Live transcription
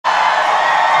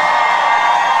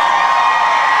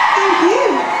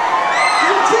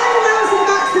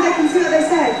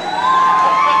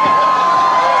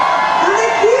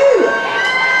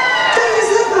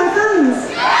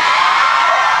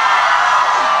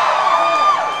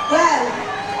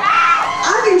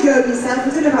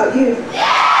you?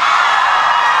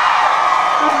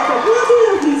 Oh, what a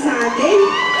lovely time, eh?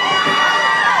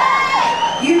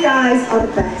 You guys are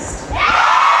the best.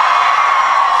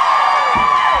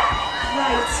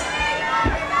 Right.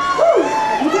 Whew,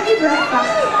 you get your breath back.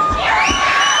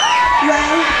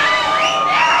 Well.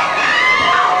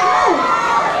 Oh,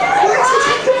 right, so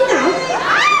check coming now.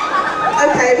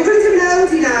 Okay, we're going to do an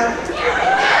oldie now.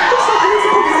 I need to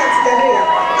put this out together here.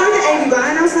 Go get Amy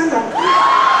Winehouse, stand on.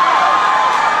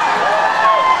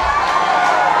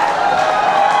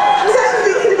 I was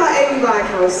actually thinking about Amy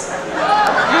Winehouse.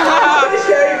 I'm going to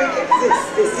show you because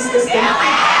it's disgusting.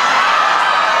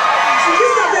 She's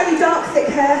just got very dark, thick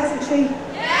hair, hasn't she?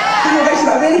 And I bet she's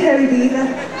got a really hairy beaver.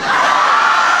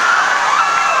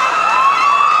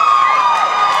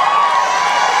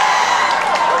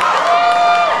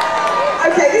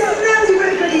 Okay, this is an oldie but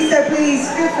a goodie, so please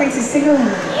feel free to sing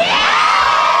along.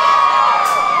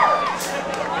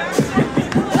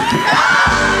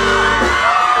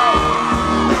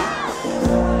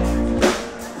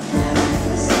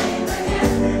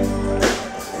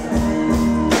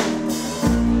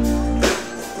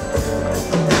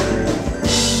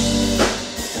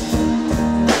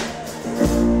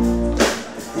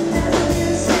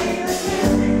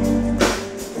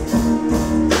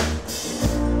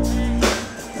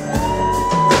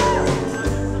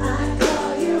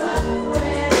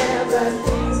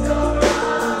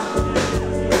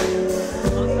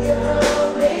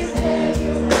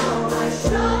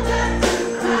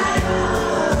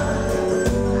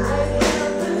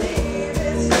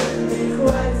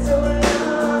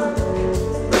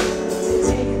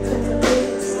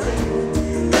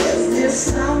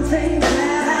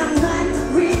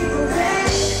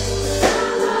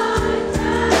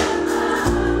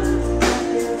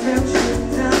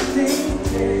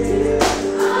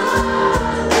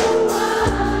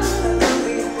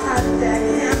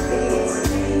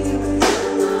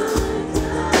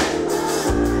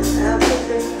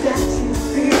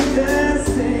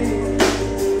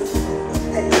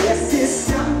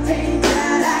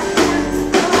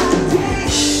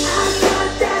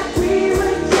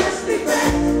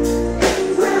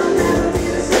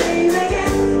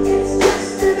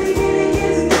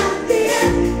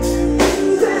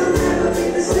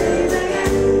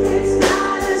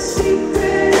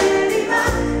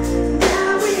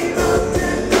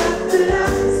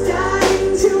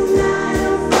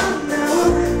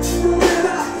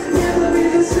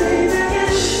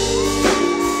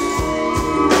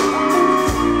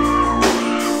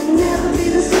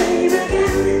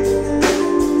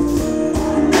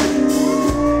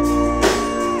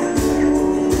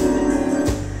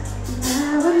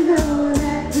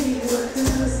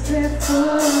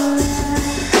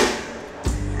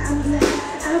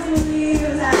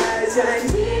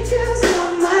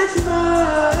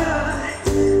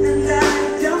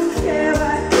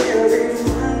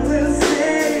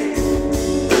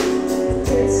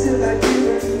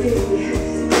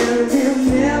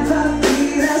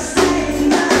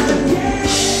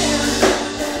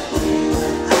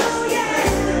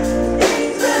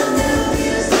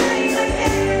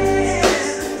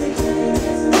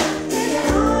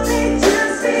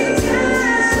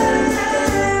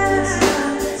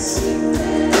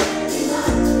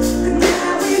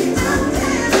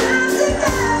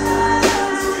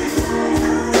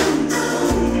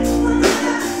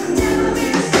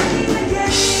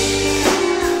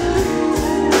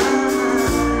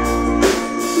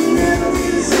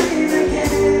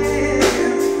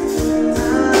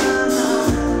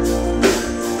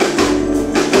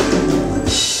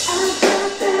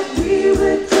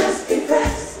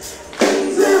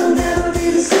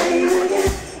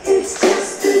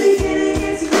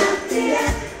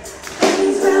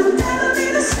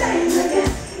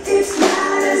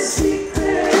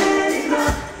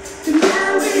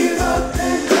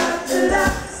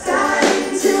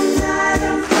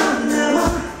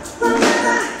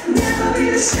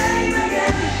 Same again.